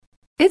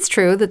It's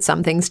true that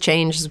some things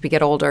change as we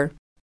get older.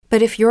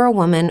 But if you're a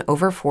woman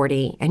over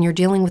 40 and you're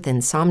dealing with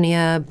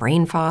insomnia,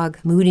 brain fog,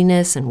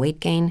 moodiness, and weight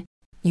gain,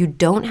 you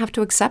don't have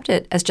to accept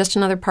it as just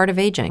another part of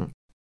aging.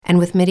 And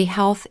with MIDI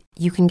Health,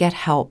 you can get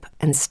help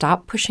and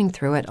stop pushing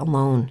through it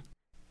alone.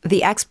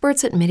 The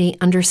experts at MIDI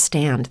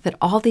understand that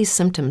all these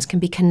symptoms can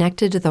be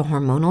connected to the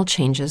hormonal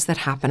changes that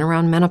happen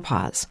around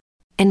menopause,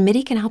 and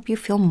MIDI can help you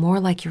feel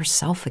more like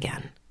yourself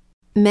again.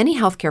 Many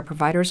healthcare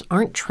providers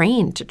aren't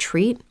trained to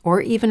treat or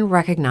even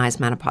recognize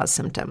menopause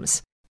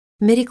symptoms.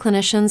 MIDI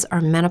clinicians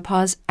are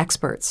menopause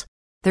experts.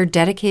 They're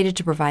dedicated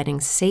to providing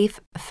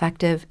safe,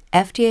 effective,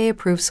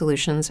 FDA-approved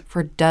solutions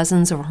for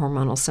dozens of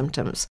hormonal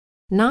symptoms,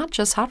 not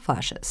just hot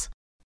flashes.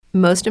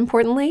 Most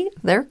importantly,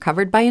 they're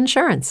covered by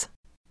insurance.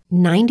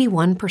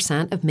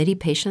 91% of MIDI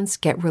patients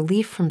get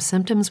relief from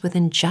symptoms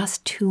within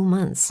just 2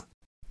 months.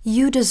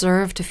 You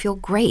deserve to feel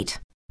great.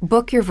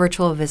 Book your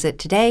virtual visit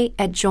today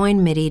at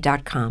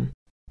joinmidi.com.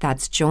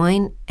 That's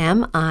joinmidi.com.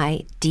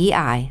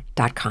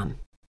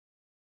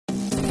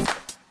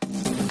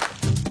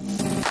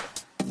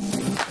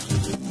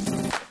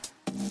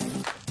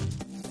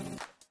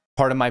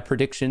 Part of my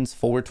predictions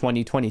for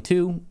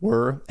 2022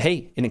 were,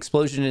 hey, an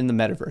explosion in the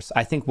metaverse.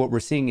 I think what we're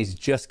seeing is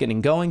just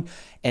getting going,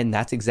 and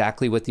that's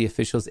exactly what the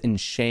officials in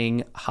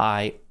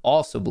Shanghai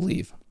also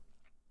believe.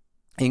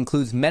 It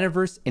includes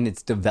metaverse in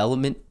its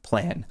development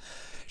plan.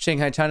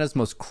 Shanghai, China's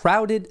most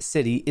crowded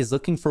city, is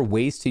looking for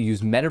ways to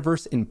use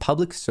metaverse in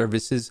public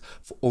services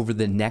over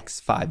the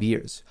next 5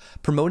 years.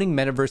 Promoting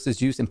metaverse's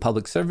use in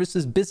public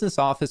services, business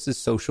offices,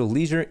 social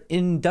leisure,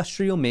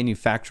 industrial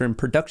manufacturing,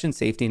 production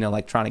safety, and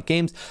electronic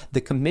games,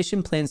 the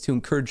commission plans to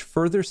encourage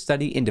further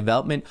study and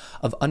development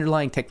of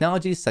underlying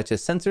technologies such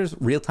as sensors,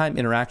 real-time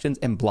interactions,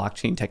 and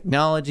blockchain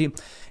technology.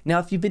 Now,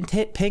 if you've been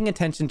paying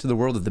attention to the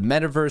world of the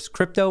metaverse,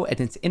 crypto, and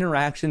its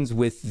interactions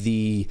with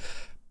the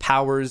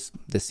powers,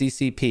 the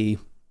CCP,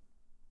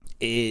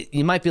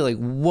 you might be like,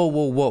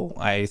 whoa.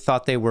 I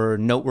thought they were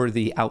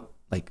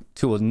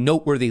to a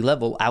noteworthy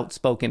level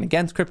outspoken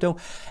against crypto.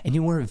 And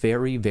you were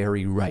very,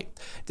 very right.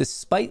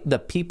 Despite the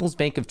People's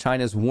Bank of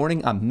China's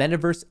warning on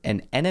metaverse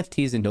and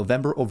NFTs in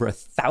November, over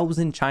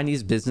 1,000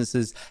 Chinese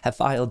businesses have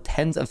filed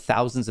tens of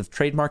thousands of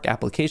trademark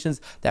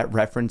applications that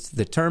reference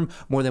the term.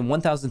 More than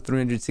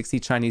 1,360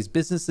 Chinese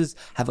businesses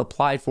have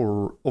applied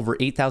for over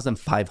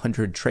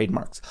 8,500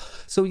 trademarks.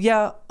 So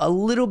yeah, a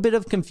little bit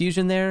of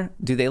confusion there.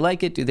 Do they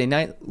like it? Do they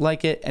not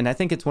like it? And I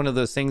think it's one of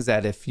those things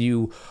that if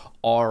you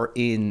are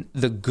in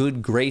the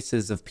good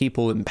graces of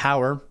people in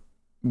power,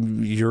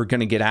 you're going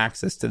to get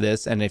access to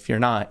this. And if you're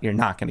not going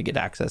to get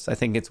access. I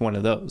think it's one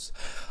of those.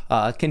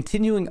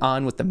 Continuing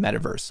on with the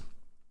metaverse.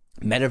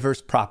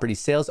 Metaverse property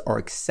sales are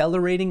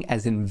accelerating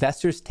as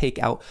investors take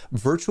out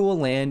virtual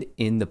land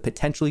in the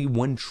potentially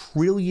 $1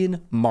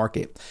 trillion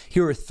market.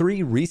 Here are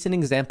 3 recent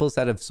examples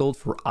that have sold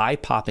for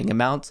eye-popping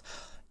amounts.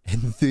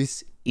 And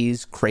this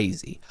is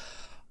crazy.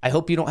 I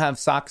hope you don't have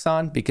socks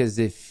on, because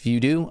if you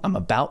do, I'm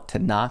about to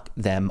knock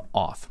them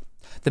off.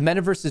 The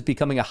metaverse is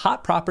becoming a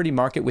hot property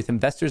market with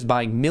investors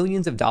buying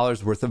millions of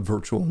dollars worth of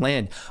virtual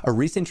land. A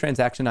recent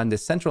transaction on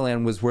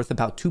Decentraland was worth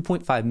about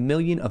 2.5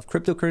 million of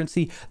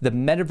cryptocurrency. The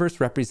metaverse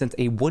represents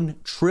a 1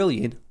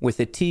 trillion with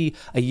a T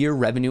a year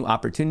revenue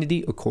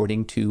opportunity,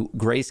 according to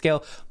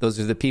Grayscale. Those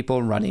are the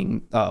people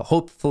running,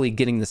 hopefully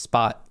getting the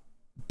spot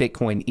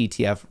Bitcoin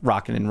ETF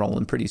rocking and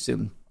rolling pretty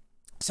soon.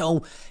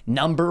 So,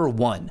 number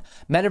 1,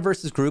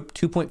 Metaverse's group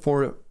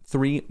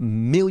 2.43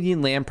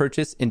 million land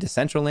purchase in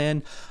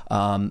Decentraland.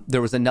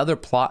 There was another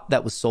plot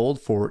that was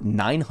sold for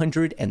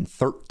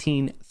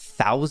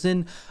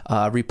 913,000.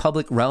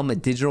 Republic Realm, a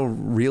digital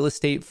real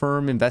estate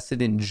firm,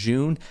 invested in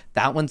June.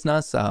 That one's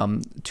nuts.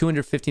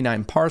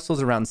 259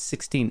 parcels, around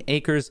 16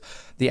 acres.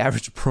 The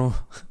average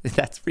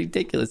that's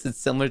ridiculous. It's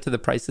similar to the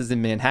prices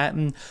in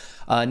Manhattan.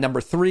 Number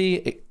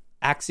 3,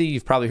 Axie,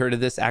 you've probably heard of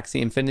this,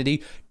 Axie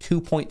Infinity,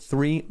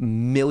 2.3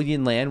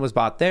 million land was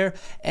bought there.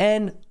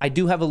 And I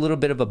do have a little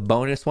bit of a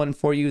bonus one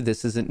for you.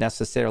 This isn't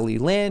necessarily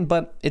land,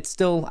 but it's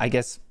still, I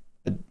guess,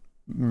 a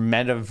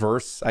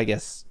metaverse,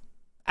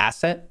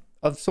 asset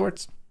of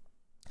sorts.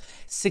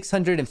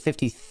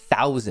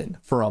 650,000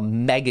 for a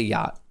mega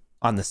yacht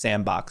on the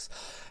Sandbox.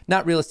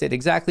 Not real estate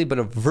exactly, but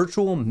a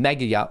virtual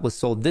mega yacht was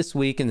sold this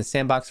week in the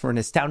Sandbox for an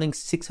astounding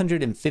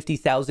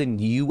 650,000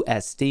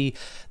 USD.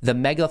 The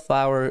Mega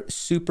Flower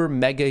Super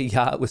Mega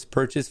Yacht was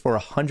purchased for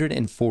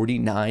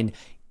 149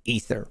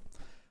 Ether.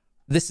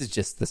 This is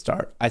just the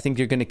start. I think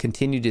you're going to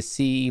continue to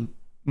see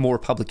more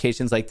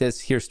publications like this,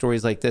 hear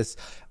stories like this.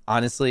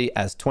 Honestly,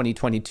 as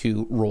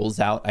 2022 rolls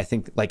out, I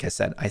think, like I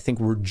said, I think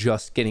we're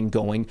just getting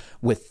going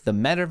with the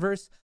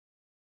metaverse.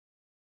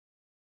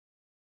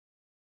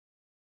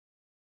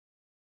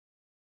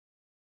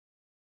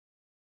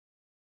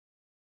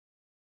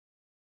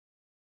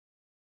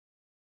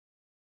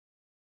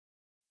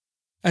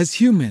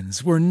 As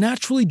humans, we're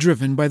naturally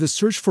driven by the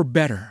search for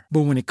better.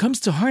 But when it comes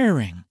to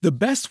hiring, the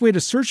best way to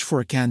search for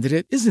a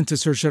candidate isn't to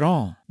search at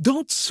all.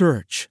 Don't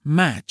search,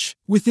 match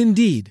with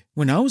Indeed.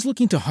 When I was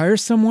looking to hire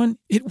someone,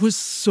 it was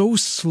so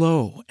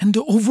slow and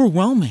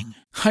overwhelming.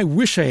 I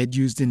wish I had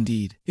used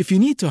Indeed. If you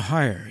need to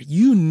hire,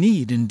 you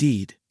need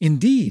Indeed.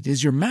 Indeed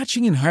is your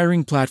matching and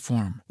hiring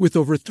platform with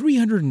over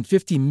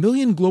 350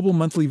 million global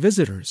monthly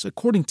visitors,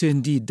 according to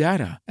Indeed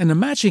data, and a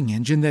matching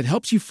engine that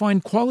helps you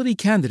find quality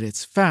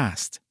candidates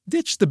fast.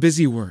 Ditch the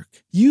busy work.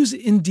 Use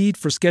Indeed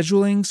for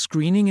scheduling,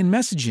 screening, and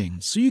messaging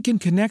so you can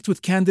connect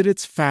with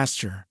candidates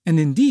faster. And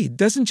Indeed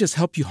doesn't just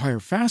help you hire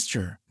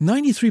faster.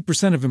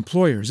 93% of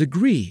employers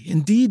agree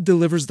Indeed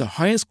delivers the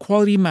highest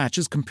quality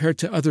matches compared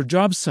to other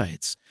job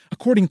sites,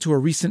 according to a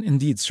recent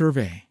Indeed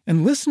survey.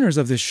 And listeners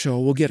of this show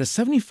will get a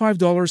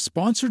 $75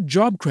 sponsored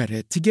job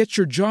credit to get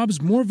your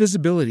jobs more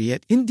visibility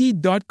at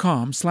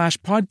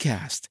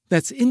Indeed.com/podcast.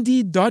 That's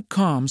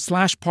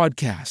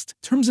Indeed.com/podcast.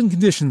 Terms and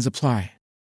conditions apply.